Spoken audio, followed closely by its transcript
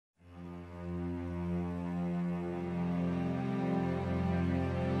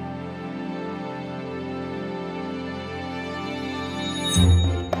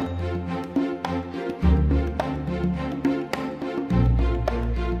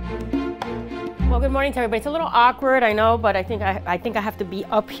Well, good morning to everybody. It's a little awkward, I know, but I think I have to be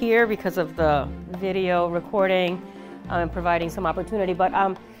up here because of the video recording and providing some opportunity. But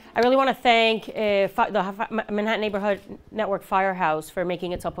I really want to thank the Manhattan Neighborhood Network Firehouse for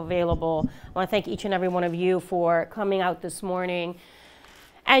making itself available. I want to thank each and every one of you for coming out this morning.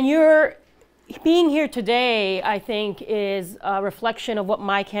 And your being here today, I think, is a reflection of what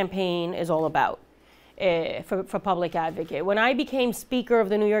my campaign is all about for Public Advocate. When I became Speaker of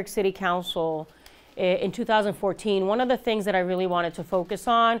the New York City Council in 2014, one of the things that I really wanted to focus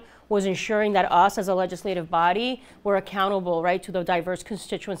on was ensuring that us as a legislative body were accountable, right, to the diverse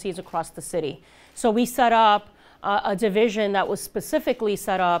constituencies across the city. So we set up a division that was specifically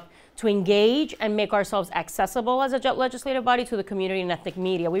set up to engage and make ourselves accessible as a legislative body to the community and ethnic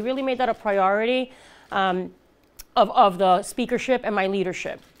media. We really made that a priority of the speakership and my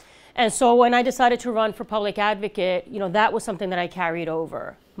leadership. And so when I decided to run for Public Advocate, you know, that was something that I carried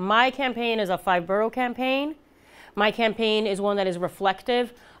over. My campaign is a 5-borough campaign. My campaign is one that is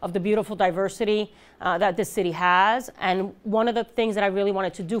reflective of the beautiful diversity that this city has. And one of the things that I really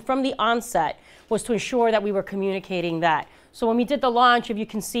wanted to do from the onset was to ensure that we were communicating that. So when we did the launch, if you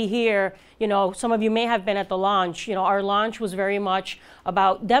can see here, you know, some of you may have been at the launch. You know, our launch was very much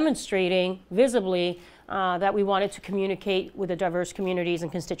about demonstrating visibly that we wanted to communicate with the diverse communities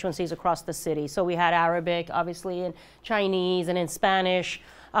and constituencies across the city. So we had Arabic, obviously, and Chinese, and in Spanish,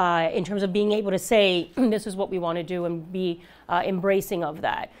 in terms of being able to say, this is what we want to do and be embracing of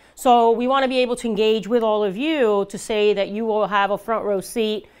that. So we want to be able to engage with all of you to say that you will have a front row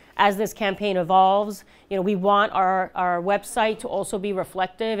seat as this campaign evolves. You know, we want our website to also be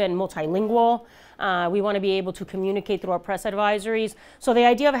reflective and multilingual. We want to be able to communicate through our press advisories. So the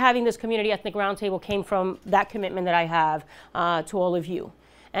idea of having this community ethnic roundtable came from that commitment that I have to all of you.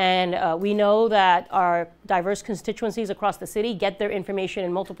 And we know that our diverse constituencies across the city get their information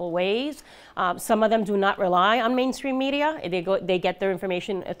in multiple ways. Some of them do not rely on mainstream media. They get their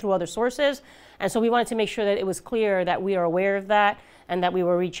information through other sources. And so we wanted to make sure that it was clear that we are aware of that and that we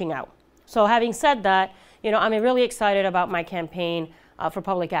were reaching out. So having said that, you know, I'm really excited about my campaign for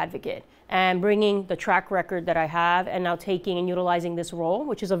Public Advocate and bringing the track record that I have and now taking and utilizing this role,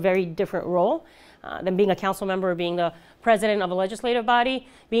 which is a very different role than being a council member or being the president of a legislative body,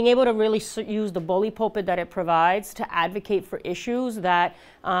 being able to really use the bully pulpit that it provides to advocate for issues that,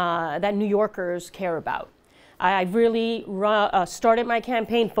 that New Yorkers care about. I've really started my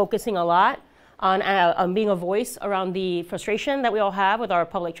campaign focusing a lot on being a voice around the frustration that we all have with our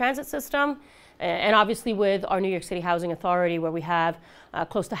public transit system, and obviously with our New York City Housing Authority, where we have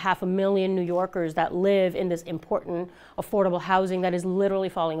close to 500,000 New Yorkers that live in this important, affordable housing that is literally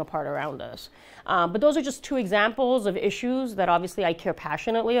falling apart around us. But those are just two examples of issues that obviously I care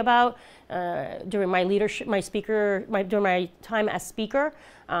passionately about. During my leadership, during my time as Speaker,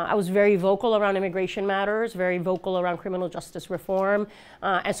 I was very vocal around immigration matters, very vocal around criminal justice reform.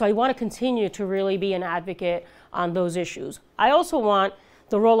 And so I want to continue to really be an advocate on those issues. I also want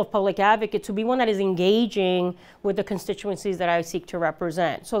the role of Public Advocate to be one that is engaging with the constituencies that I seek to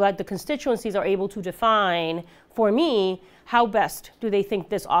represent, so that the constituencies are able to define for me how best do they think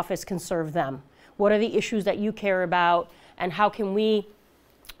this office can serve them. What are the issues that you care about, and how can we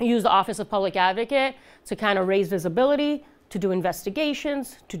use the Office of Public Advocate to kind of raise visibility, to do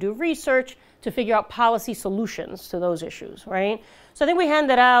investigations, to do research, to figure out policy solutions to those issues, right? So I think we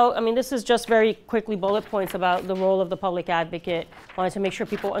handed out, I mean, this is just very quickly bullet points about the role of the Public Advocate. Wanted to make sure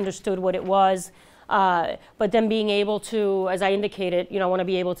people understood what it was, but then being able to, as I indicated, you know, I want to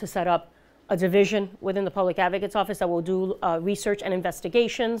be able to set up a division within the Public Advocate's office that will do research and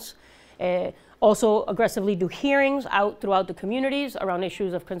investigations, also aggressively do hearings out throughout the communities around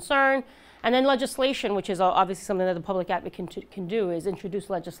issues of concern. And then legislation, which is obviously something that the Public Advocate can do, is introduce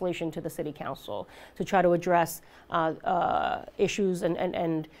legislation to the City Council to try to address issues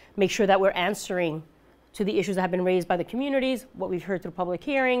and make sure that we're answering to the issues that have been raised by the communities, what we've heard through public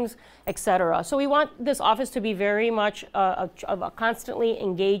hearings, et cetera. So we want this office to be very much constantly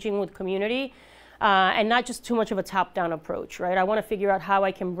engaging with community and not just too much of a top-down approach, right? I want to figure out how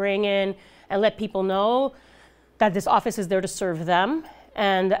I can bring in and let people know that this office is there to serve them,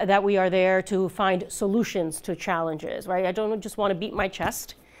 and that we are there to find solutions to challenges, right? I don't just want to beat my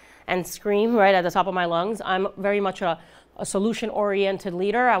chest and scream right at the top of my lungs. I'm very much a solution-oriented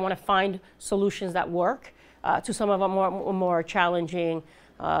leader. I want to find solutions that work to some of the more challenging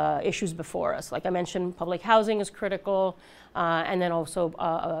issues before us. Like I mentioned, public housing is critical, and then also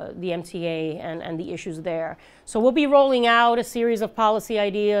the MTA and the issues there. So we'll be rolling out a series of policy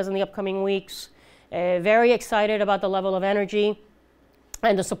ideas in the upcoming weeks. Very excited about the level of energy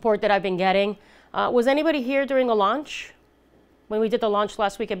and the support that I've been getting. Was anybody here during the launch? When we did the launch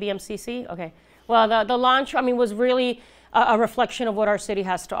last week at BMCC? Okay. Well, the launch, I mean, was really a reflection of what our city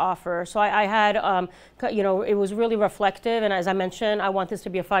has to offer. So I had, you know, it was really reflective. And as I mentioned, I want this to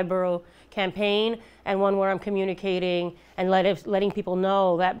be a 5-borough campaign and one where I'm communicating and letting people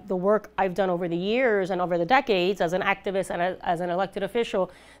know that the work I've done over the years and over the decades as an activist and as an elected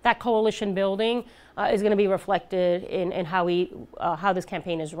official, that coalition building is going to be reflected in how this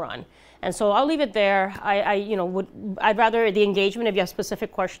campaign is run. And so I'll leave it there. I'd rather the engagement, if you have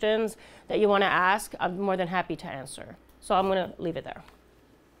specific questions that you want to ask, I'm more than happy to answer. So I'm going to leave it there.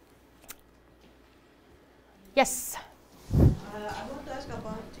 Yes? I want to ask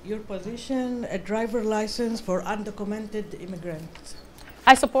about your position, a driver license for undocumented immigrants.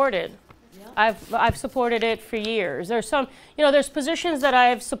 I support it. Yeah. I've supported it for years. There's some, you know, there's positions that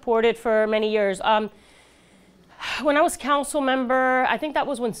I've supported for many years. When I was council member, I think that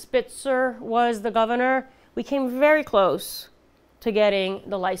was when Spitzer was the governor, we came very close to getting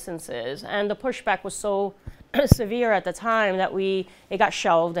the licenses. And the pushback was so severe at the time that it got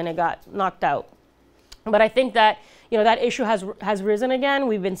shelved and it got knocked out. But I think that, you know, that issue has risen again.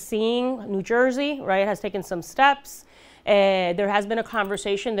 We've been seeing New Jersey, right, has taken some steps. There has been a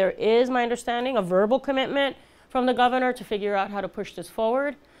conversation. There is, my understanding, a verbal commitment from the governor to figure out how to push this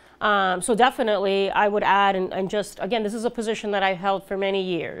forward. So definitely, I would add, and just, again, this is a position that I held for many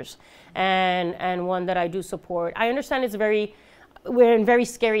years and one that I do support. I understand we're in very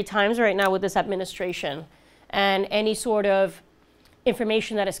scary times right now with this administration. And any sort of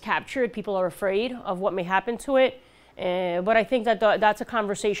information that is captured, people are afraid of what may happen to it. But I think that that's a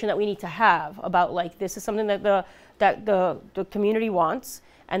conversation that we need to have about, like, this is something that the community wants,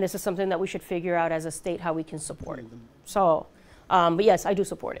 and this is something that we should figure out as a state how we can support. So, but yes, I do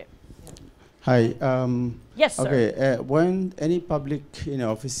support it. Hi. Yes, sir. Okay. When any public, you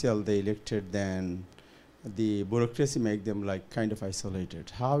know, official they elected, then the bureaucracy make them like kind of isolated.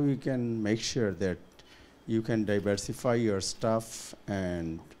 How you can make sure that you can diversify your stuff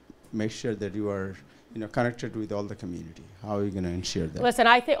and make sure that you are, you know, connected with all the community? How are you going to ensure that? Listen,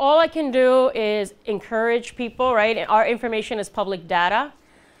 I think all I can do is encourage people, right? Our information is public data.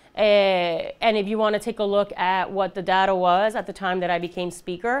 And if you want to take a look at what the data was at the time that I became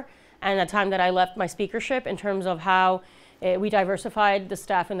speaker and the time that I left my speakership in terms of how we diversified the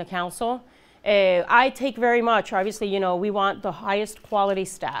staff in the council, I take very much, obviously, you know, we want the highest quality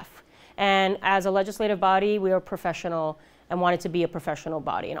staff. And as a legislative body, we are professional and wanted to be a professional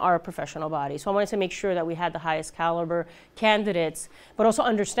body and are a professional body. So I wanted to make sure that we had the highest caliber candidates, but also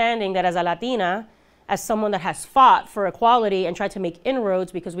understanding that as a Latina, as someone that has fought for equality and tried to make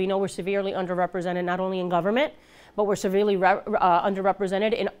inroads, because we know we're severely underrepresented not only in government, but we're severely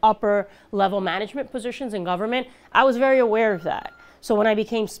underrepresented in upper level management positions in government. I was very aware of that. So when I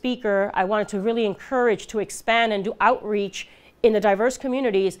became speaker, I wanted to really encourage to expand and do outreach in the diverse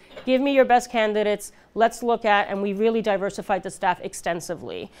communities. Give me your best candidates, let's look at, and we really diversified the staff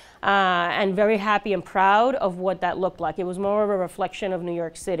extensively. And very happy and proud of what that looked like. It was more of a reflection of New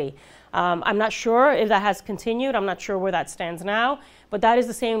York City. I'm not sure if that has continued, I'm not sure where that stands now, but that is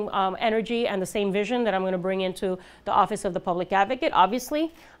the same energy and the same vision that I'm going to bring into the Office of the Public Advocate.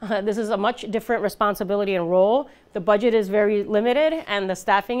 Obviously, this is a much different responsibility and role. The budget is very limited and the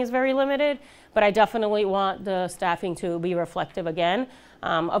staffing is very limited, but I definitely want the staffing to be reflective again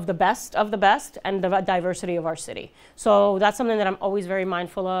of the best and the diversity of our city. So that's something that I'm always very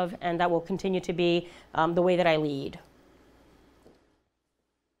mindful of, and that will continue to be the way that I lead.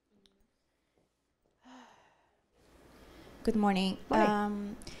 Good morning.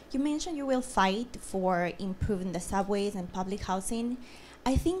 You mentioned you will fight for improving the subways and public housing.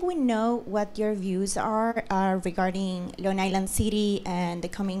 I think we know what your views are regarding Long Island City and the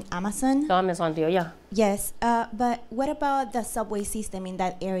coming Amazon. The Amazon deal, yeah. Yes, but what about the subway system in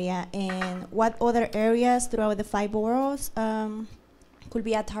that area, and what other areas throughout the 5 boroughs could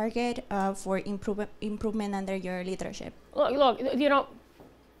be a target for improvement under your leadership? Look, you know,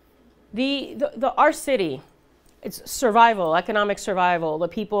 our city, it's survival, economic survival, the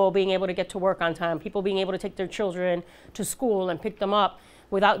people being able to get to work on time, people being able to take their children to school and pick them up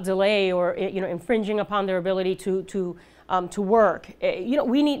without delay or, you know, infringing upon their ability to work. You know,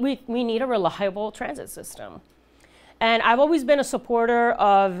 we need a reliable transit system. And I've always been a supporter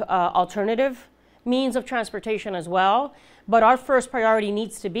of alternative means of transportation as well, but our first priority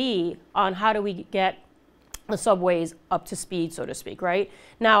needs to be on how do we get the subways up to speed, so to speak, right?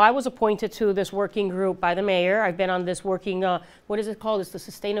 Now, I was appointed to this working group by the mayor. I've been on this working, what is it called? It's the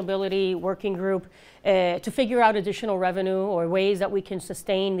sustainability working group to figure out additional revenue or ways that we can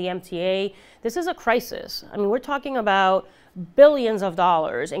sustain the MTA. This is a crisis. I mean, we're talking about billions of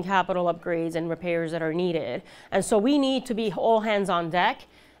dollars in capital upgrades and repairs that are needed. And so we need to be all hands on deck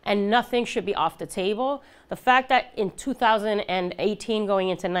and nothing should be off the table. The fact that in 2018 going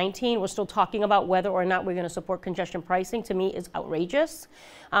into 19, we're still talking about whether or not we're going to support congestion pricing, to me is outrageous.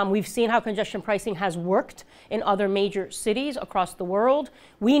 We've seen how congestion pricing has worked in other major cities across the world.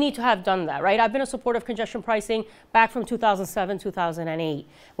 We need to have done that, right? I've been a supporter of congestion pricing back from 2007, 2008,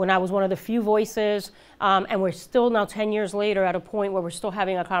 when I was one of the few voices, and we're still now 10 years later at a point where we're still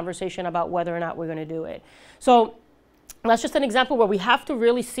having a conversation about whether or not we're going to do it. So that's just an example where we have to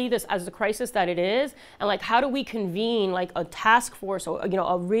really see this as the crisis that it is, and like how do we convene like a task force or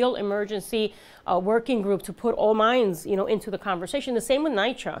a real emergency working group to put all minds into the conversation. The same with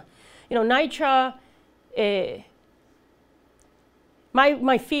NYCHA. NYCHA,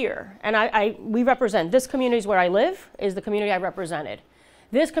 my fear, and we represent this community is where I live, is the community I represented.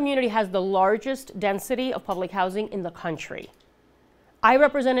 This community has the largest density of public housing in the country. I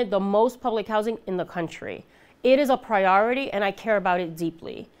represented the most public housing in the country. It is a priority, and I care about it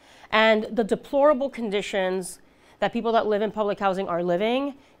deeply. And the deplorable conditions that people that live in public housing are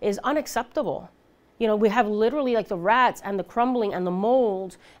living is unacceptable. We have literally like the rats and the crumbling and the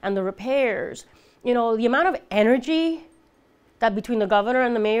mold and the repairs. The amount of energy that between the governor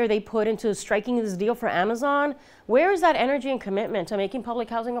and the mayor they put into striking this deal for Amazon, where is that energy and commitment to making public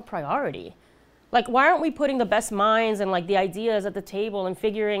housing a priority? Like, why aren't we putting the best minds and like the ideas at the table and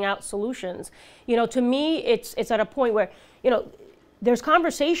figuring out solutions? To me, it's at a point where, there's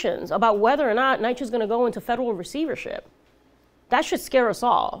conversations about whether or not NYCHA is going to go into federal receivership. That should scare us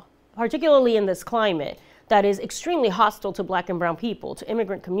all, particularly in this climate that is extremely hostile to Black and brown people, to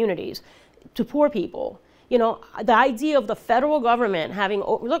immigrant communities, to poor people. The idea of the federal government having,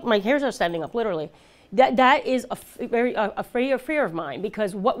 look, my hairs are standing up, literally. That is a fear of mine,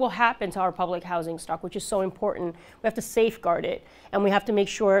 because what will happen to our public housing stock, which is so important? We have to safeguard it, and we have to make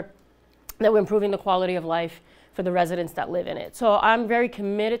sure that we're improving the quality of life for the residents that live in it. So I'm very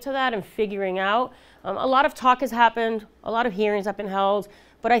committed to that and figuring out. A lot of talk has happened, a lot of hearings have been held,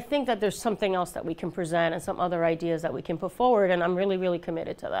 but I think that there's something else that we can present and some other ideas that we can put forward, and I'm really, really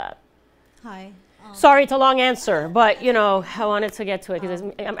committed to that. Hi. Sorry, it's a long answer, but I wanted to get to it because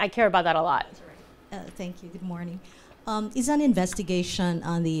I care about that a lot. Thank you. Good morning. Is an investigation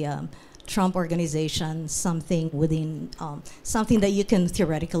on the Trump organization something something that you can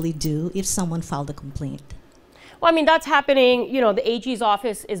theoretically do if someone filed a complaint? Well, that's happening. The AG's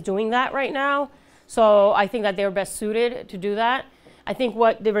office is doing that right now. So I think that they're best suited to do that. I think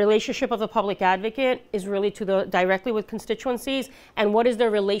what the relationship of the public advocate is really directly with constituencies, and what is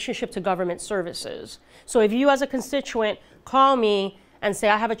their relationship to government services. So if you as a constituent call me and say,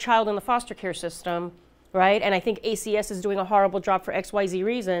 I have a child in the foster care system, right? And I think ACS is doing a horrible job for XYZ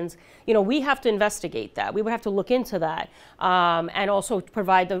reasons. We have to investigate that. We would have to look into that and also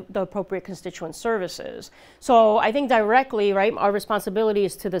provide the appropriate constituent services. So I think directly, right, our responsibility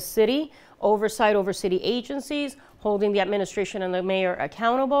is to the city, oversight over city agencies, holding the administration and the mayor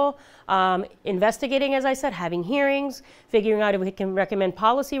accountable, investigating, as I said, having hearings, figuring out if we can recommend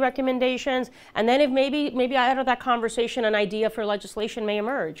policy recommendations, and then if maybe out of that conversation an idea for legislation may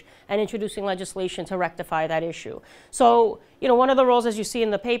emerge, and introducing legislation to rectify that issue. So, one of the roles, as you see in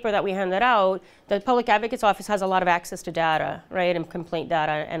the paper that we handed out, the Public Advocate's Office has a lot of access to data, right, and complaint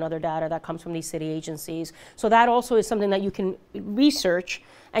data and other data that comes from these city agencies. So that also is something that you can research,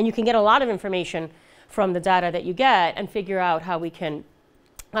 and you can get a lot of information from the data that you get and figure out how we can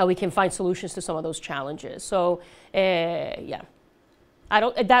find solutions to some of those challenges. So yeah,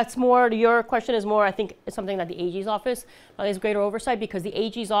 that's more, your question is more, I think it's something that the AG's office has greater oversight, because the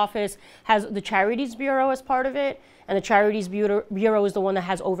AG's office has the Charities Bureau as part of it, and the Charities Bureau is the one that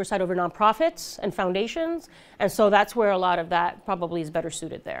has oversight over nonprofits and foundations, and so that's where a lot of that probably is better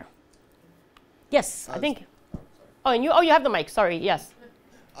suited there. Yes, I think. Oh, and you have the mic, sorry, yes.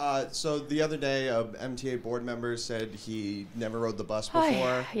 So the other day, MTA board member said he never rode the bus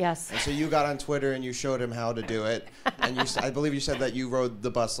before. Yes. And so you got on Twitter and you showed him how to do it. And I believe you said that you rode the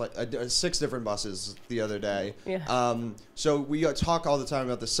bus, like 6 different buses the other day. Yeah. So we talk all the time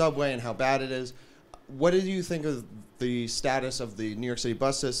about the subway and how bad it is. What do you think of the status of the New York City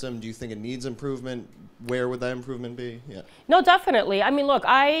bus system? Do you think it needs improvement? Where would that improvement be? Yeah. No, definitely. Look,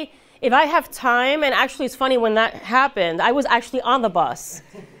 if I have time, and actually it's funny, when that happened, I was actually on the bus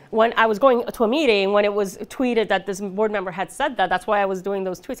when I was going to a meeting, when it was tweeted that this board member had said that. That's why I was doing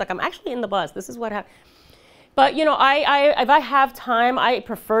those tweets. Like, I'm actually in the bus. This is what happened. But, if I have time, I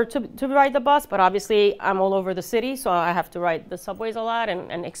prefer to ride the bus, but obviously I'm all over the city, so I have to ride the subways a lot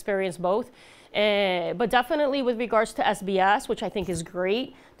and experience both. But definitely with regards to SBS, which I think is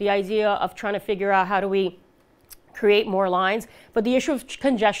great, the idea of trying to figure out how do we create more lines. But the issue of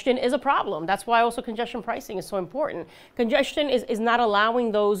congestion is a problem. That's why also congestion pricing is so important. Congestion is not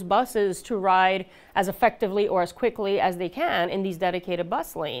allowing those buses to ride as effectively or as quickly as they can in these dedicated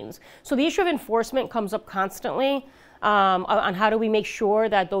bus lanes. So the issue of enforcement comes up constantly on how do we make sure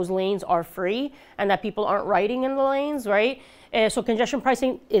that those lanes are free and that people aren't riding in the lanes, right? So congestion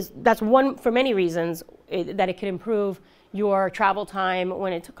pricing that's one for many reasons that it could improve your travel time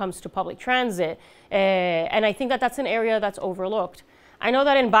when it comes to public transit. And I think that that's an area that's overlooked. I know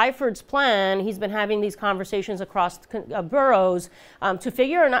that in Byford's plan, he's been having these conversations across boroughs to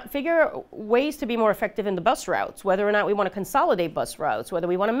figure ways to be more effective in the bus routes, whether or not we want to consolidate bus routes, whether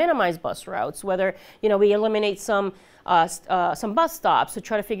we want to minimize bus routes, whether we eliminate some bus stops to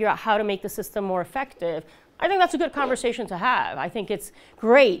try to figure out how to make the system more effective. I think that's a good conversation to have. I think it's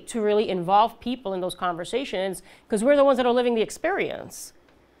great to really involve people in those conversations because we're the ones that are living the experience.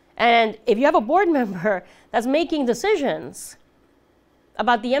 And if you have a board member that's making decisions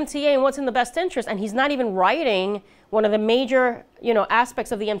about the MTA and what's in the best interest, and he's not even writing one of the major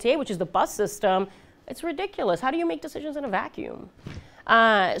aspects of the MTA, which is the bus system, it's ridiculous. How do you make decisions in a vacuum?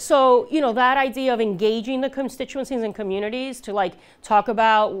 So that idea of engaging the constituencies and communities to talk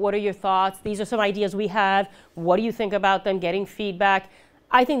about what are your thoughts, these are some ideas we have, what do you think about them, getting feedback.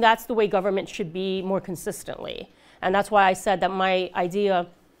 I think that's the way government should be more consistently. And that's why I said that my idea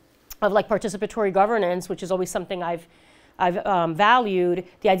of participatory governance, which is always something I've valued,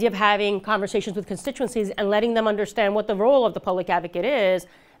 the idea of having conversations with constituencies and letting them understand what the role of the public advocate is,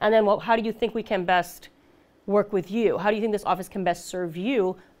 and then how do you think we can best work with you? How do you think this office can best serve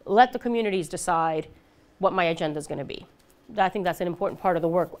you? Let the communities decide what my agenda is going to be. I think that's an important part of the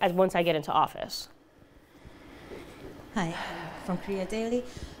work once I get into office. Hi, I'm from Korea Daily.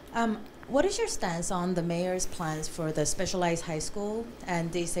 What is your stance on the mayor's plans for the specialized high school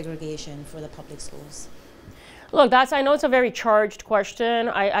and desegregation for the public schools? Look, I know it's a very charged question.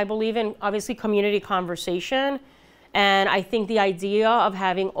 I believe in, obviously, community conversation. And I think the idea of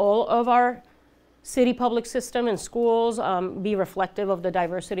having all of our city public system and schools be reflective of the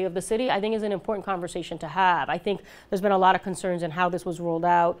diversity of the city, I think is an important conversation to have. I think there's been a lot of concerns in how this was rolled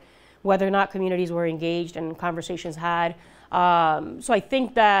out, whether or not communities were engaged and conversations had. So I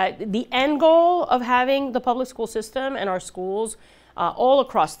think that the end goal of having the public school system and our schools all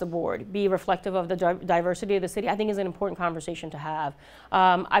across the board be reflective of the diversity of the city, I think is an important conversation to have.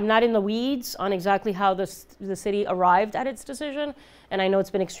 I'm not in the weeds on exactly how the city arrived at its decision, and I know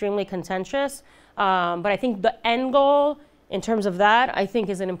it's been extremely contentious. But I think the end goal in terms of that, I think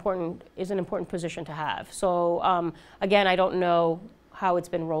is an important position to have. So again, I don't know how it's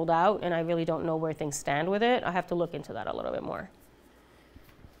been rolled out, and I really don't know where things stand with it. I have to look into that a little bit more.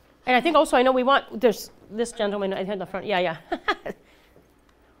 And I think also, I know there's this gentleman in the front. Yeah.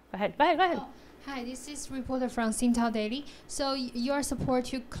 Go ahead. Oh, hi, this is reporter from Singtel Daily. So your support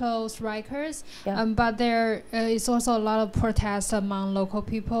to close Rikers, yeah. But there is also a lot of protests among local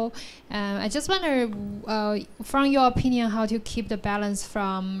people. I just wonder, from your opinion, how to keep the balance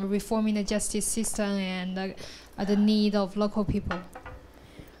from reforming the justice system and the need of local people?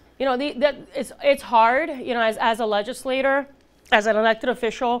 It's hard. As a legislator, as an elected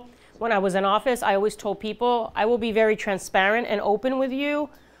official, when I was in office, I always told people I will be very transparent and open with you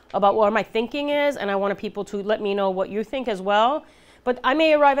about what my thinking is, and I want people to let me know what you think as well. But I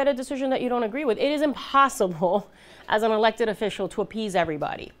may arrive at a decision that you don't agree with. It is impossible as an elected official to appease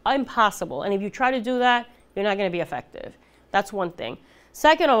everybody. Impossible. And if you try to do that, you're not going to be effective. That's one thing.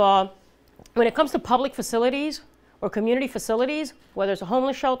 Second of all, when it comes to public facilities or community facilities, whether it's a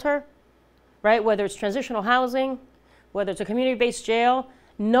homeless shelter, right, whether it's transitional housing, whether it's a community-based jail,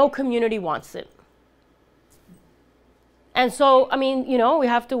 no community wants it. And so,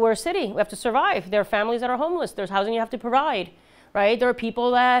 we're a city. We have to survive. There are families that are homeless. There's housing you have to provide, right? There are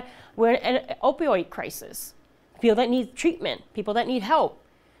people that we're in an opioid crisis, people that need treatment, people that need help.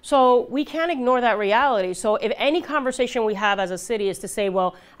 So we can't ignore that reality. So if any conversation we have as a city is to say,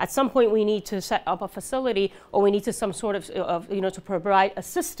 well, at some point we need to set up a facility, or we need to some sort of to provide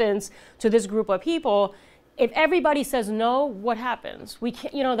assistance to this group of people, if everybody says no, what happens? We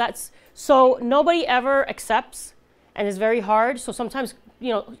can't, so nobody ever accepts. And it's very hard. So sometimes,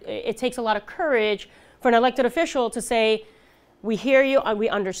 it takes a lot of courage for an elected official to say, we hear you, we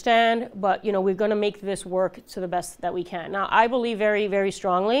understand, but we're going to make this work to the best that we can. Now, I believe very, very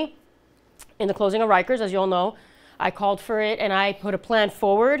strongly in the closing of Rikers. As you all know, I called for it, and I put a plan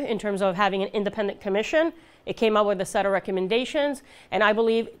forward in terms of having an independent commission. It came out with a set of recommendations, and I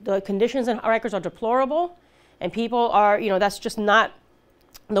believe the conditions in Rikers are deplorable, and people are, that's just not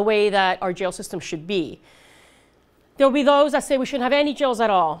the way that our jail system should be. There'll be those that say we shouldn't have any jails at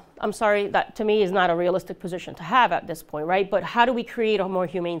all. I'm sorry, that to me is not a realistic position to have at this point, right? But how do we create a more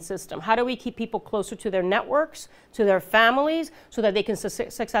humane system? How do we keep people closer to their networks, to their families, so that they can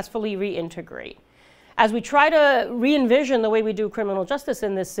successfully reintegrate? As we try to re-envision the way we do criminal justice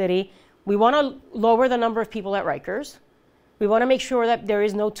in this city, we want to lower the number of people at Rikers. We want to make sure that there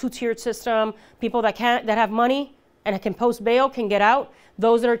is no two-tiered system. People that have money and can post bail can get out.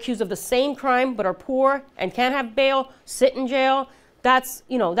 Those that are accused of the same crime but are poor and can't have bail sit in jail. That's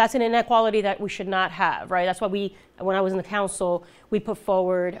an inequality that we should not have, right? That's why when I was in the council, we put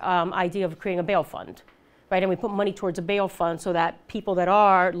forward idea of creating a bail fund, right? And we put money towards a bail fund so that people that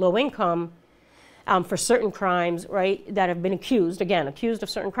are low income for certain crimes, right, that have been accused of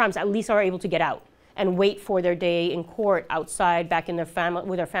certain crimes, at least are able to get out and wait for their day in court outside, back in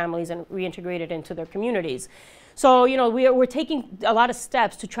with their families and reintegrated into their communities. So, we're taking a lot of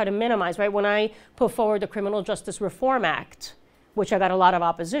steps to try to minimize, right? When I put forward the Criminal Justice Reform Act, which I got a lot of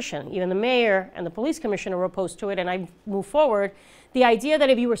opposition, even the mayor and the police commissioner were opposed to it, and I moved forward, the idea that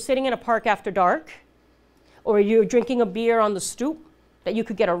if you were sitting in a park after dark, or you're drinking a beer on the stoop, that you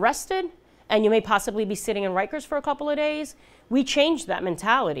could get arrested, and you may possibly be sitting in Rikers for a couple of days, we changed that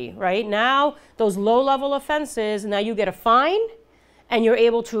mentality, right? Now, those low-level offenses, now you get a fine, and you're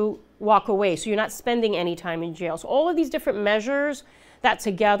able to walk away, so you're not spending any time in jail. So all of these different measures that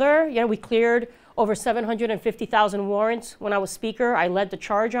together, we cleared over 750,000 warrants when I was speaker. I led the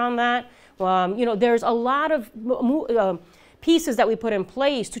charge on that. There's a lot of pieces that we put in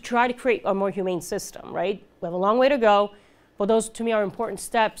place to try to create a more humane system, right? We have a long way to go, but those to me are important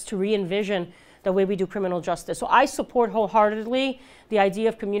steps to re-envision the way we do criminal justice. So I support wholeheartedly the idea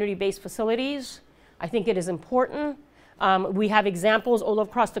of community-based facilities. I think it is important. We have examples all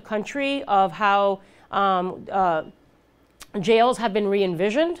across the country of how jails have been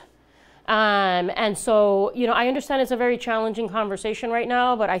re-envisioned. And so, I understand it's a very challenging conversation right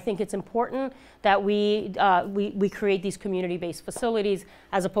now, but I think it's important that we create these community-based facilities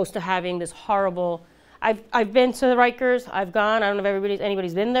as opposed to having this horrible. I've been to the Rikers. I've gone. I don't know if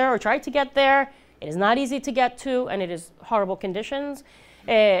anybody's been there or tried to get there. It is not easy to get to, and it is horrible conditions.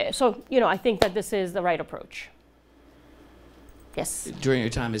 So, I think that this is the right approach. Yes. During your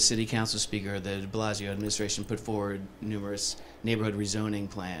time as City Council Speaker, the de Blasio administration put forward numerous neighborhood rezoning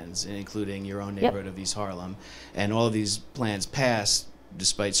plans, including your own neighborhood of East Harlem. And all of these plans passed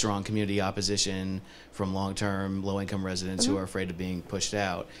despite strong community opposition from long-term, low-income residents who are afraid of being pushed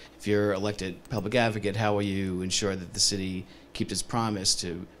out. If you're elected public advocate, how will you ensure that the city keeps its promise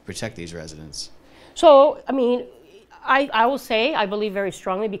to protect these residents? So, I will say I believe very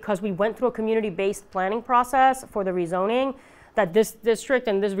strongly, because we went through a community-based planning process for the rezoning, that this district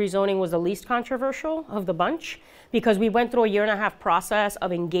and this rezoning was the least controversial of the bunch, because we went through a 1.5-year process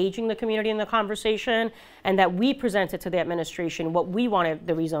of engaging the community in the conversation, and that we presented to the administration what we wanted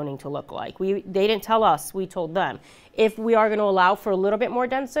the rezoning to look like. They didn't tell us, we told them. If we are going to allow for a little bit more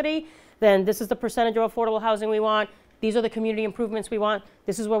density, then this is the percentage of affordable housing we want. These are the community improvements we want.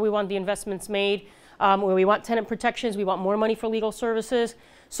 This is where we want the investments made. Where we want tenant protections, we want more money for legal services.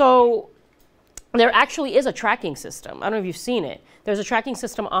 So there actually is a tracking system. I don't know if you've seen it. There's a tracking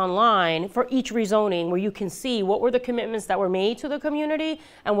system online for each rezoning where you can see what were the commitments that were made to the community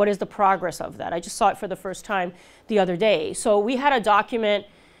and what is the progress of that. I just saw it for the first time the other day. So we had a document,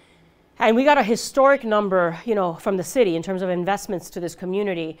 and we got a historic number, from the city in terms of investments to this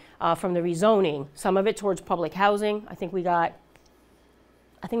community from the rezoning. Some of it towards public housing. I think we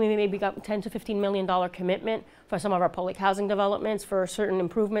maybe got $10 to $15 million commitment for some of our public housing developments for certain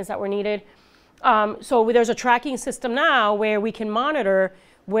improvements that were needed. So there's a tracking system now where we can monitor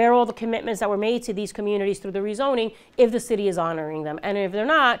where all the commitments that were made to these communities through the rezoning, if the city is honoring them. And if they're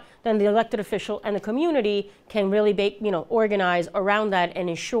not, then the elected official and the community can really organize around that and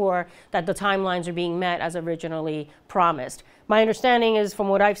ensure that the timelines are being met as originally promised. My understanding is, from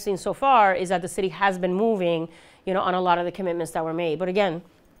what I've seen so far, is that the city has been moving on a lot of the commitments that were made. But again,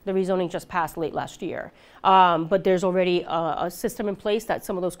 the rezoning just passed late last year. But there's already a system in place that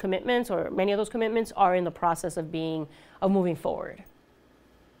some of those commitments, or many of those commitments, are in the process of moving forward.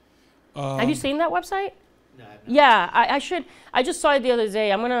 Have you seen that website? No, I've not. Yeah, I just saw it the other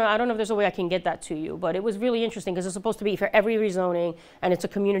day. I don't know if there's a way I can get that to you, but it was really interesting because it's supposed to be for every rezoning, and it's a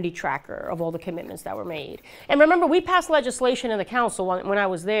community tracker of all the commitments that were made. And remember, we passed legislation in the council when I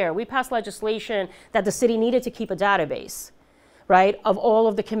was there. We passed legislation that the city needed to keep a database. right, of all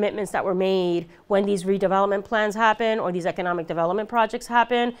of the commitments that were made when these redevelopment plans happen or these economic development projects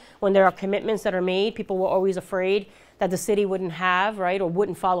happen. When there are commitments that are made, people were always afraid that the city wouldn't have, right, or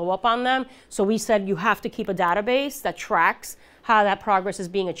wouldn't follow up on them. So we said you have to keep a database that tracks how that progress is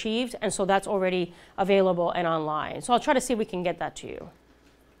being achieved, and so that's already available and online. So I'll try to see if we can get that to you.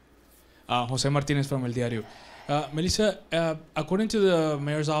 Jose Martinez from El Diario. Melissa, according to the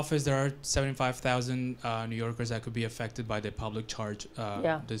mayor's office, there are 75,000 New Yorkers that could be affected by the public charge,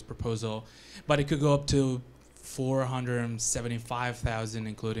 this proposal, but it could go up to 475,000,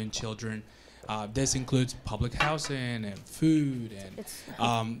 including children. This includes public housing and food, and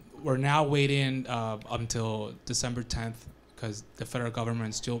we're now waiting until December 10th because the federal government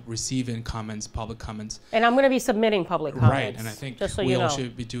is still receiving comments, public comments. And I'm going to be submitting public comments. Right, and I think so we all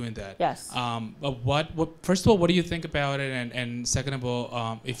should be doing that. Yes. But first of all, what do you think about it? And second of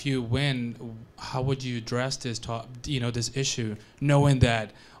all, if you win, how would you address this, this issue, knowing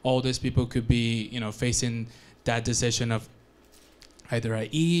that all these people could be, facing that decision of either I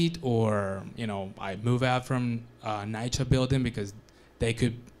eat or, I move out from NYCHA building because they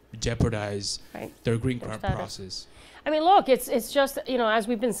could jeopardize their green card process. I mean, look, it's just, as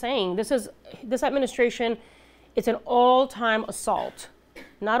we've been saying, this administration, it's an all-time assault,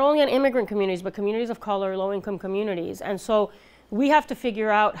 not only on immigrant communities, but communities of color, low-income communities. And so we have to figure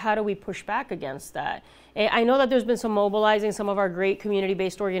out how do we push back against that. I know that there's been some mobilizing. Some of our great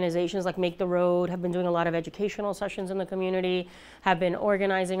community-based organizations like Make the Road have been doing a lot of educational sessions in the community, have been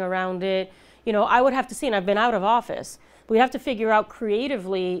organizing around it. I would have to see, and I've been out of office, we have to figure out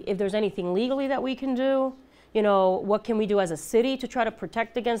creatively if there's anything legally that we can do. What can we do as a city to try to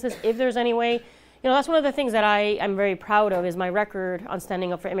protect against this, if there's any way? That's one of the things that I'm very proud of is my record on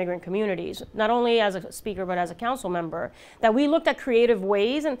standing up for immigrant communities, not only as a speaker, but as a council member, that we looked at creative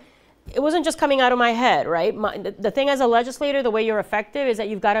ways, and it wasn't just coming out of my head, right? The thing as a legislator, the way you're effective is that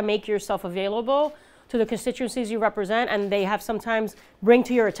you've got to make yourself available to the constituencies you represent, and they have sometimes bring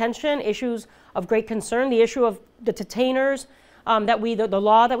to your attention issues of great concern. The issue of the detainers, the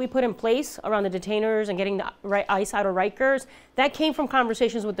law that we put in place around the detainers and getting the ICE out of Rikers, that came from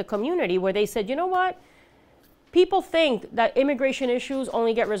conversations with the community where they said, you know what? People think that immigration issues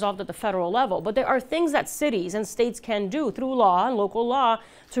only get resolved at the federal level, but there are things that cities and states can do through law and local law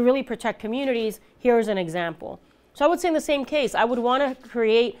to really protect communities. Here's an example. So I would say in the same case, I would want to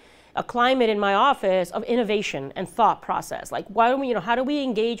create a climate in my office of innovation and thought process. Like, why don't we, how do we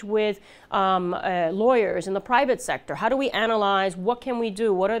engage with lawyers in the private sector? How do we analyze? What can we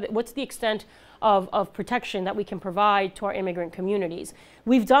do? What's the extent of protection that we can provide to our immigrant communities?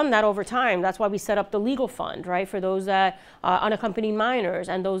 We've done that over time. That's why we set up the legal fund, right, for those that unaccompanied minors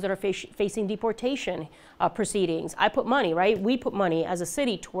and those that are facing deportation proceedings. I put money, right? We put money as a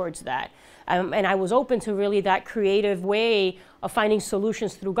city towards that. And I was open to really that creative way of finding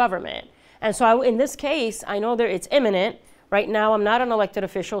solutions through government. And so in this case, I know that it's imminent. Right now, I'm not an elected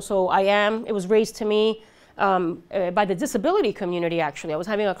official, so it was raised to me by the disability community, actually. I was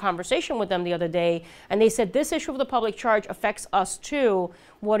having a conversation with them the other day, and they said, this issue of the public charge affects us too.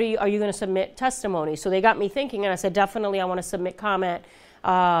 Are you going to submit testimony? So they got me thinking, and I said, definitely, I want to submit comment.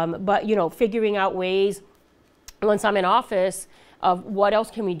 But, figuring out ways, once I'm in office, of what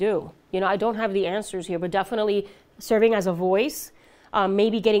else can we do? I don't have the answers here, but definitely serving as a voice,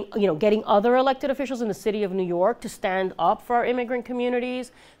 maybe getting other elected officials in the city of New York to stand up for our immigrant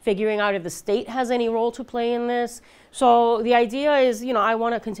communities, figuring out if the state has any role to play in this. So the idea is, I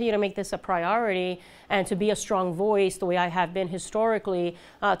want to continue to make this a priority and to be a strong voice the way I have been historically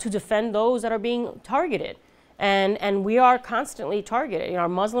to defend those that are being targeted. And we are constantly targeted. Our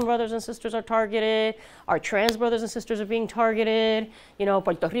Muslim brothers and sisters are targeted. Our trans brothers and sisters are being targeted.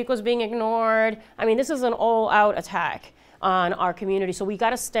 Puerto Rico is being ignored. I mean, this is an all-out attack on our community. So we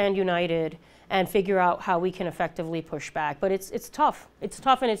got to stand united and figure out how we can effectively push back. But it's tough. It's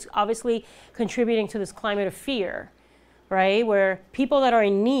tough, and it's obviously contributing to this climate of fear, right? Where people that are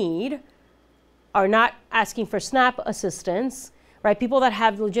in need are not asking for SNAP assistance, right? People that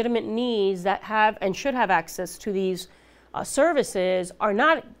have legitimate needs that have and should have access to these services are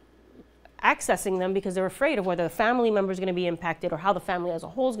not accessing them because they're afraid of whether the family member is going to be impacted or how the family as a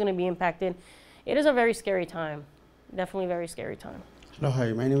whole is going to be impacted. It is a very scary time. Definitely a very scary time. Hello,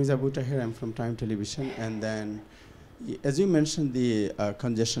 hi. My name is Abu Tahir. I'm from Time Television. And then, as you mentioned, the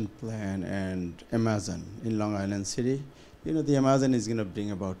congestion plan and Amazon in Long Island City, the Amazon is going to bring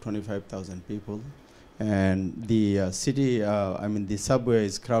about 25,000 people. And the city, the subway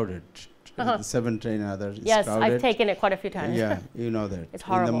is crowded. The 7 train and others is yes, crowded. I've taken it quite a few times. Yeah, you know that. It's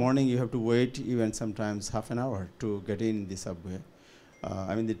horrible. In the morning, you have to wait even sometimes half an hour to get in the subway.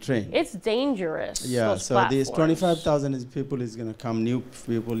 I mean the train. It's dangerous. Yeah, those so these platforms. 25,000 people is going to come, new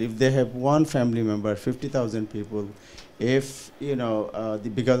people. If they have one family member, 50,000 people. If, you know,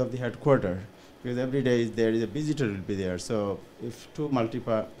 because of the headquarter, because every day there is a visitor will be there. So if 2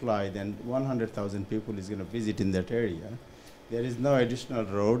 multiply, then 100,000 people is going to visit in that area. There is no additional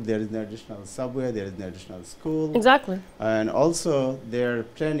road, there is no additional subway, there is no additional school. Exactly. And also they're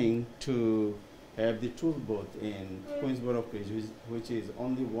planning to have the toll booth in Queensboro Bridge, which is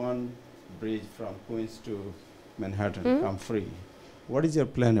only one bridge from Queens to Manhattan, come free. What is your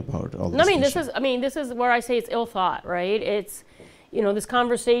plan about all this? No, I mean, this is where I say it's ill thought, right? It's, you know, this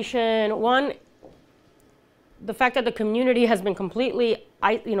conversation, one, the fact that the community has been completely,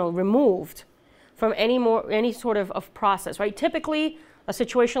 removed from any sort of process, right? Typically, a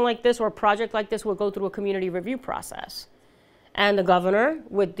situation like this or a project like this will go through a community review process. And the governor,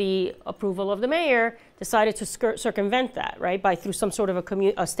 with the approval of the mayor, decided to circumvent that, right, through some sort of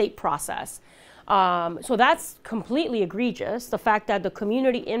a state process. So that's completely egregious. The fact that the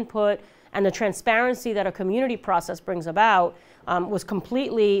community input and the transparency that a community process brings about was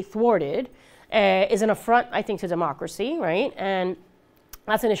completely thwarted is an affront, I think, to democracy, right? And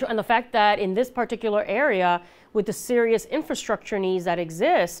that's an issue. And the fact that in this particular area, with the serious infrastructure needs that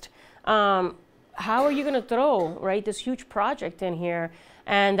exist, how are you going to throw, right, this huge project in here,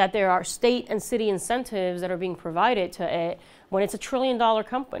 and that there are state and city incentives that are being provided to it when it's $1 trillion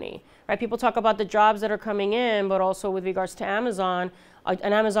company, right? People talk about the jobs that are coming in, but also with regards to Amazon,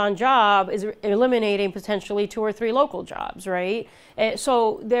 an Amazon job is eliminating potentially 2 or 3 local jobs, right?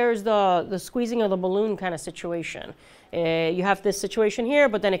 So there's the squeezing of the balloon kind of situation. You have this situation here,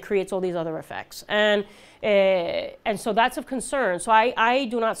 but then it creates all these other effects. And so that's of concern. So I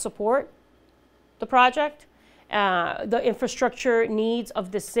do not support the project. The infrastructure needs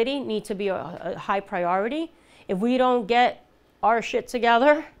of the city need to be a high priority. If we don't get our shit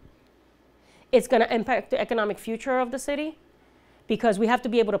together, it's going to impact the economic future of the city, because we have to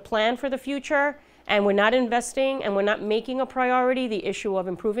be able to plan for the future, and we're not investing and we're not making a priority the issue of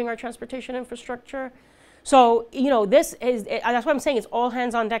improving our transportation infrastructure. So, you know, this is, that's why I'm saying it's all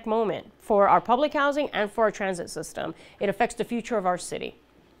hands on deck moment for our public housing and for our transit system. It affects the future of our city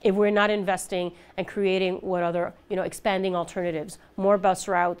if we're not investing and creating what other, expanding alternatives, more bus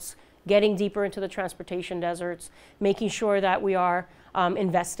routes, getting deeper into the transportation deserts, making sure that we are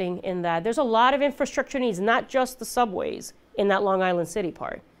investing in that. There's a lot of infrastructure needs, not just the subways in that Long Island City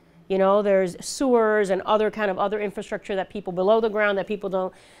part. There's sewers and other infrastructure that people below the ground that people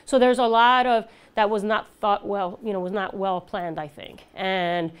don't. So there's a lot of that was not thought well, was not well planned, I think.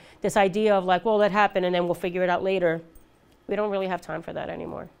 And this idea of like, well, that happened and then we'll figure it out later. We don't really have time for that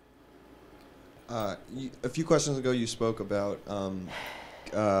anymore. A few questions ago, you spoke about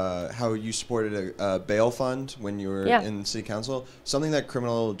how you supported a bail fund when you were in city council. Something that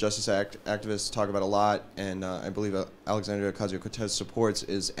criminal justice activists talk about a lot, and I believe Alexandria Ocasio-Cortez supports,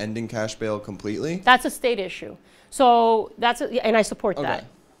 is ending cash bail completely. That's a state issue. So and I support that.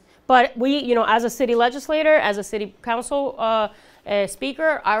 But we, as a city legislator, as a city council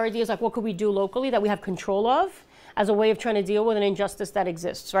speaker, our idea is like, what could we do locally that we have control of as a way of trying to deal with an injustice that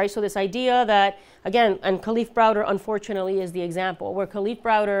exists, right? So this idea that, again, and Khalif Browder, unfortunately, is the example, where Khalif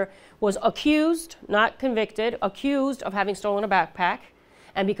Browder was accused, not convicted, accused of having stolen a backpack,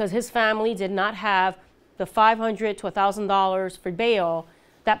 and because his family did not have the $500 to $1,000 for bail,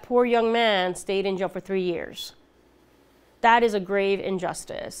 that poor young man stayed in jail for 3 years. That is a grave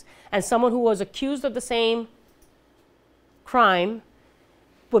injustice. And someone who was accused of the same crime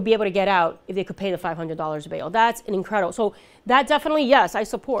would be able to get out if they could pay the $500 bail. That's an incredible. So that definitely, yes, I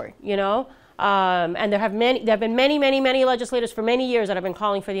support, and there have been many legislators for many years that have been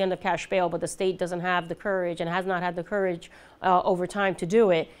calling for the end of cash bail, but the state doesn't have the courage and has not had the courage over time to do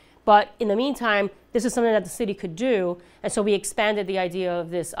it. But in the meantime, this is something that the city could do, and so we expanded the idea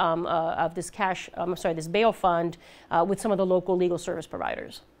of this this bail fund with some of the local legal service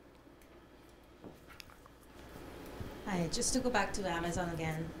providers. Hi, just to go back to Amazon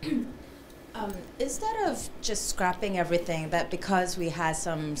again. Instead of just scrapping everything, that because we had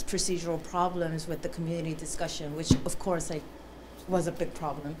some procedural problems with the community discussion, which of course was a big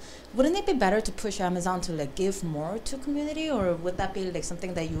problem, wouldn't it be better to push Amazon to give more to community, or would that be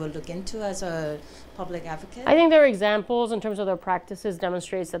something that you would look into as a public advocate? I think there are examples in terms of their practices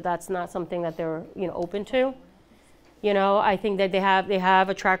demonstrates that that's not something that they're open to. I think that they have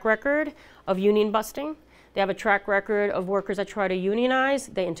a track record of union busting. They have a track record of workers that try to unionize.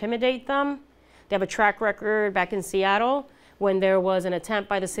 They intimidate them. They have a track record back in Seattle when there was an attempt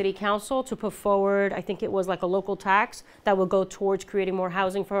by the city council to put forward, I think it was like a local tax that would go towards creating more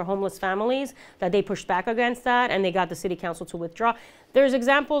housing for homeless families, that they pushed back against that and they got the city council to withdraw. There's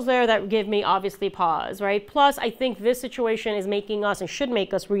examples there that give me obviously pause, right? Plus, I think this situation is making us and should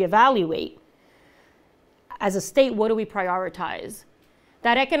make us reevaluate as a state, what do we prioritize?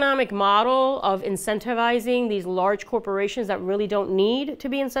 That economic model of incentivizing these large corporations that really don't need to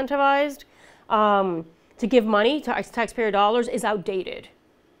be incentivized, to give money to taxpayer dollars is outdated,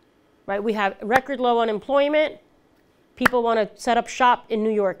 right? We have record low unemployment. People want to set up shop in New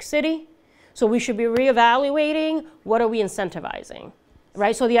York City. So we should be reevaluating what are we incentivizing,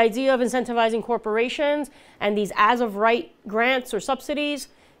 right? So the idea of incentivizing corporations and these as of right grants or subsidies,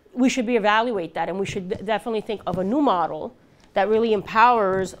 we should reevaluate that, and we should definitely think of a new model that really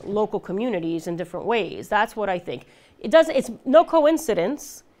empowers local communities in different ways. That's what I think. It's no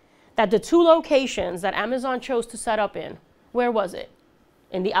coincidence that the two locations that Amazon chose to set up in, where was it?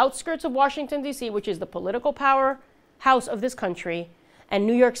 In the outskirts of Washington, D.C., which is the political powerhouse of this country, and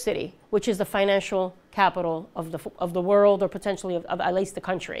New York City, which is the financial capital of the world, or potentially of at least the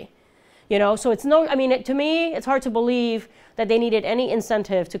country. You know, so it's no, I mean, to me, it's hard to believe that they needed any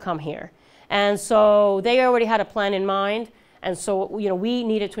incentive to come here. And so they already had a plan in mind. And so, you know, we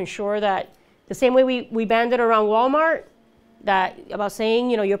needed to ensure that the same way we banded around Walmart, that about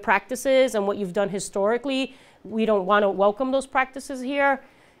saying, you know, your practices and what you've done historically, we don't want to welcome those practices here.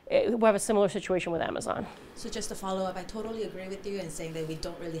 We have a similar situation with Amazon. So just to follow up, I totally agree with you in saying that we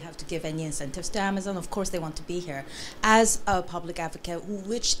don't really have to give any incentives to Amazon. Of course, they want to be here. As a public advocate,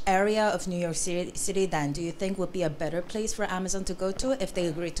 which area of New York City then do you think would be a better place for Amazon to go to if they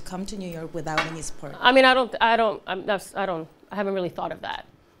agree to come to New York without any support? I mean, I haven't really thought of that.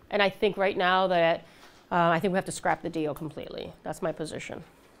 And I think right now that I think we have to scrap the deal completely. That's my position.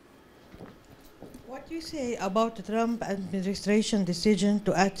 What do you say about the Trump administration decision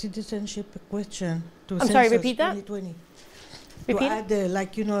to add citizenship question to I'm sorry, repeat that? 2020? Repeat? To add,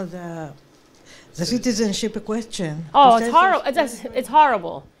 like, you know, the citizenship question. Oh, it's horrible. It's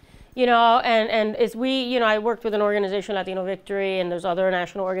horrible. You know, and it's you know, I worked with an organization, Latino Victory, and there's other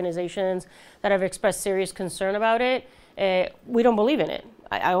national organizations that have expressed serious concern about it. We don't believe in it.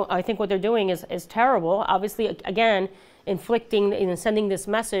 I think what they're doing is terrible. Obviously, again, inflicting and sending this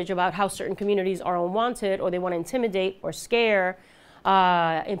message about how certain communities are unwanted, or they want to intimidate or scare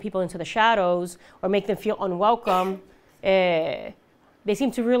people into the shadows, or make them feel unwelcome. They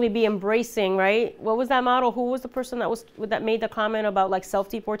seem to really be embracing, right? What was that model? Who was the person that made the comment about like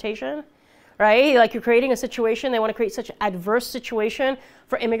self-deportation? Right? Like, you're creating a situation, they want to create such an adverse situation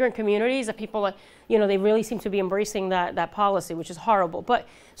for immigrant communities that people, you know, they really seem to be embracing that policy, which is horrible. But,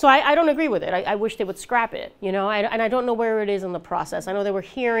 so I don't agree with it. I wish they would scrap it, you know, and I don't know where it is in the process. I know there were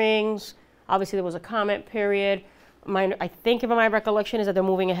hearings, obviously there was a comment period. I think, if my recollection is that they're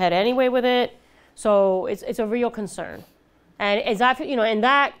moving ahead anyway with it. So it's a real concern. And is that, you know, and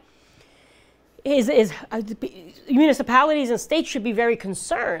that is municipalities and states should be very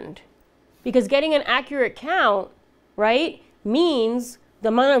concerned, because getting an accurate count, right, means the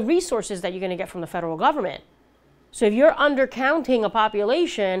amount of resources that you're going to get from the federal government. So if you're undercounting a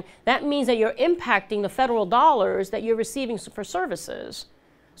population, that means that you're impacting the federal dollars that you're receiving for services.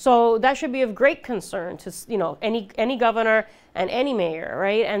 So that should be of great concern to, you know, any governor and any mayor,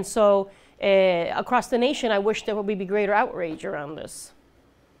 right? And so across the nation, I wish there would be greater outrage around this.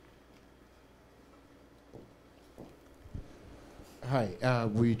 Hi,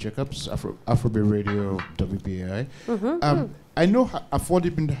 we Jacobs, Afrobeat Radio, WBAI. I know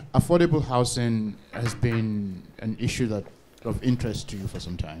affordable housing has been an issue of interest to you for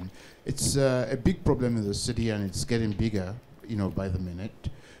some time. It's a big problem in the city, and it's getting bigger, you know, by the minute.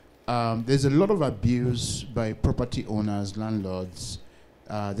 There's a lot of abuse by property owners, landlords.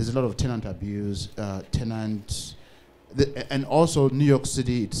 There's a lot of tenant abuse, tenants, and also New York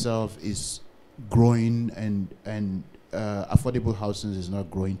City itself is growing, and affordable housing is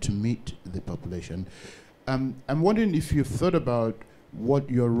not growing to meet the population. I'm wondering if you've thought about what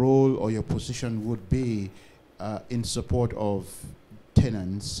your role or your position would be in support of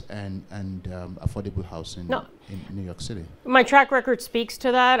tenants and affordable housing in New York City. My track record speaks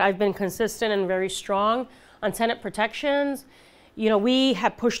to that. I've been consistent and very strong on tenant protections. You know, we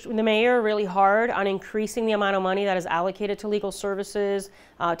have pushed the mayor really hard on increasing the amount of money that is allocated to legal services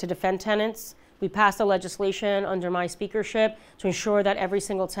to defend tenants. We passed a legislation under my speakership to ensure that every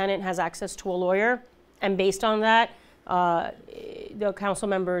single tenant has access to a lawyer. And based on that, the council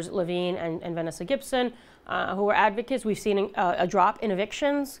members, Levine and Vanessa Gibson, who are advocates, we've seen a drop in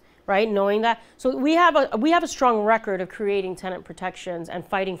evictions, right? Knowing that. So we have a strong record of creating tenant protections and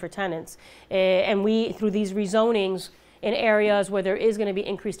fighting for tenants. And we, through these rezonings, in areas where there is going to be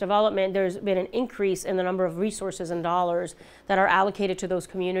increased development, there's been an increase in the number of resources and dollars that are allocated to those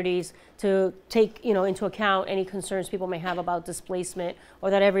communities to take into account any concerns people may have about displacement,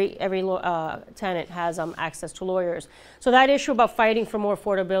 or that every tenant has access to lawyers. So that issue about fighting for more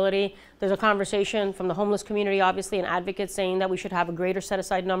affordability, there's a conversation from the homeless community, obviously, and advocates saying that we should have a greater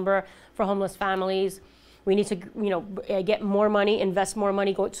set-aside number for homeless families. We need to, get more money, invest more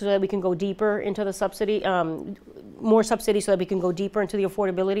money, so that we can go deeper into the subsidy, more subsidies, so that we can go deeper into the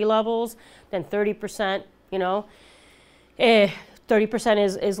affordability levels than 30%.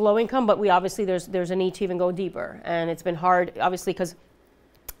 30% is low income, but we obviously there's a need to even go deeper, and it's been hard, obviously, because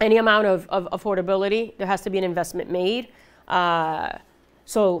any amount of affordability, there has to be an investment made.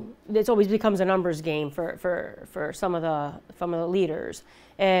 So it always becomes a numbers game for some of the leaders.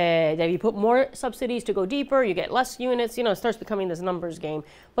 That you put more subsidies to go deeper, you get less units, it starts becoming this numbers game.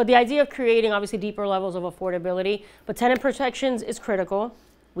 But the idea of creating obviously deeper levels of affordability, but tenant protections is critical.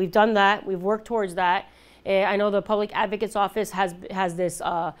 We've done that, we've worked towards that. I know the Public Advocate's Office has this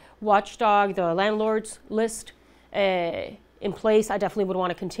watchdog, the landlords list in place. I definitely would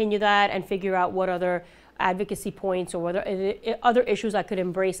want to continue that and figure out what other advocacy points or whether other issues I could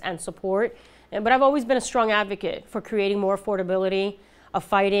embrace and support. But I've always been a strong advocate for creating more affordability, of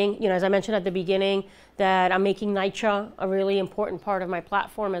fighting, as I mentioned at the beginning, that I'm making NYCHA a really important part of my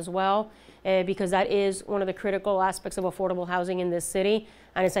platform as well, because that is one of the critical aspects of affordable housing in this city.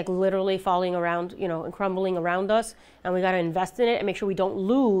 And it's like literally falling around, and crumbling around us. And we got to invest in it and make sure we don't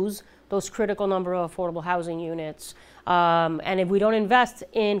lose those critical number of affordable housing units. And if we don't invest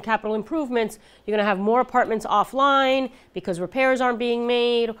in capital improvements, you're going to have more apartments offline because repairs aren't being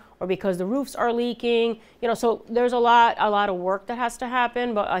made, or because the roofs are leaking. So there's a lot of work that has to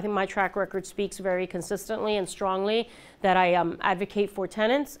happen. But I think my track record speaks very consistently and strongly that I advocate for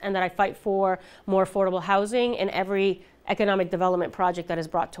tenants and that I fight for more affordable housing in every economic development project that is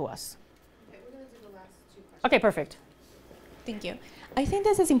brought to us. Okay, we're going to do the last 2 questions. Okay, perfect. Thank you. I think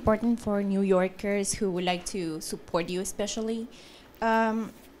this is important for New Yorkers who would like to support you especially.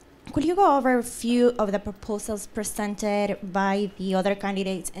 Could you go over a few of the proposals presented by the other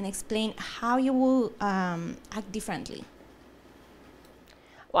candidates and explain how you will act differently?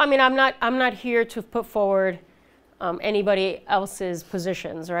 Well, I mean, I'm not here to put forward anybody else's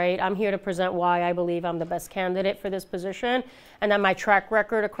positions, right? I'm here to present why I believe I'm the best candidate for this position, and that my track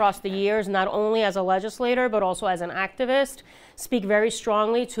record across the years, not only as a legislator, but also as an activist, speak very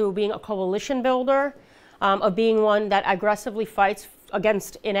strongly to being a coalition builder, of being one that aggressively fights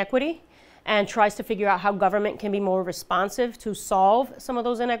against inequity and tries to figure out how government can be more responsive to solve some of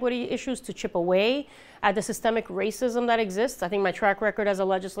those inequity issues, to chip away at the systemic racism that exists. I think my track record as a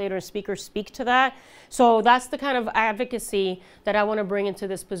legislator and speaker speak to that. So that's the kind of advocacy that I want to bring into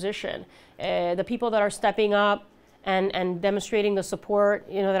this position. The people that are stepping up and demonstrating the support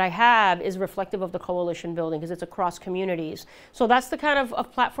that I have is reflective of the coalition building, because it's across communities. So that's the kind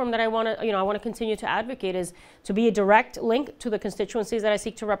of platform that I want to continue to advocate, is to be a direct link to the constituencies that I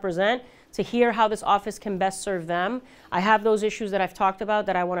seek to represent, to hear how this office can best serve them. I have those issues that I've talked about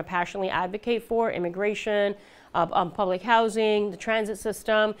that I want to passionately advocate for: immigration, public housing, the transit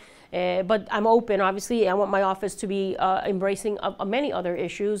system. But I'm open, obviously. I want my office to be embracing many other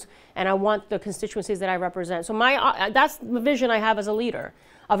issues, and I want the constituencies that I represent. So that's the vision I have as a leader,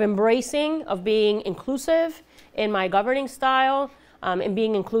 of embracing, of being inclusive in my governing style, and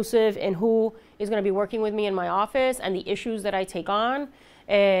being inclusive in who is going to be working with me in my office and the issues that I take on,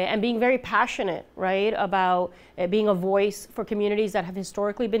 and being very passionate, right, about being a voice for communities that have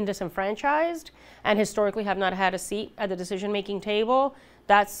historically been disenfranchised and historically have not had a seat at the decision-making table.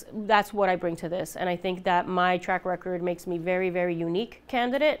 That's what I bring to this, and I think that my track record makes me very, very unique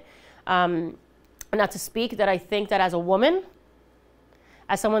candidate. Not to speak that I think that as a woman,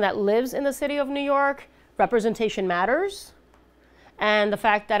 as someone that lives in the city of New York, representation matters, and the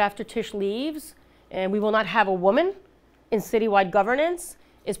fact that after Tish leaves, we will not have a woman in citywide governance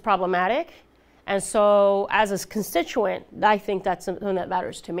is problematic. And so as a constituent, I think that's something that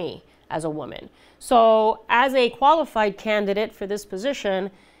matters to me as a woman. So as a qualified candidate for this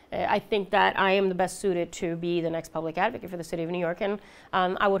position, I think that I am the best suited to be the next public advocate for the city of New York. And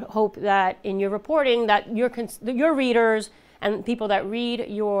I would hope that in your reporting that your readers and people that read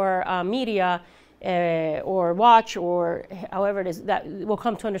your media or watch, or however it is, that will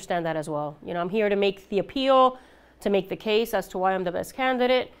come to understand that as well. I'm here to make the appeal, to make the case as to why I'm the best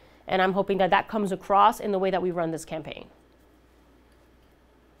candidate, and I'm hoping that that comes across in the way that we run this campaign.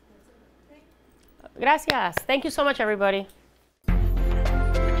 Gracias. Thank you so much, everybody.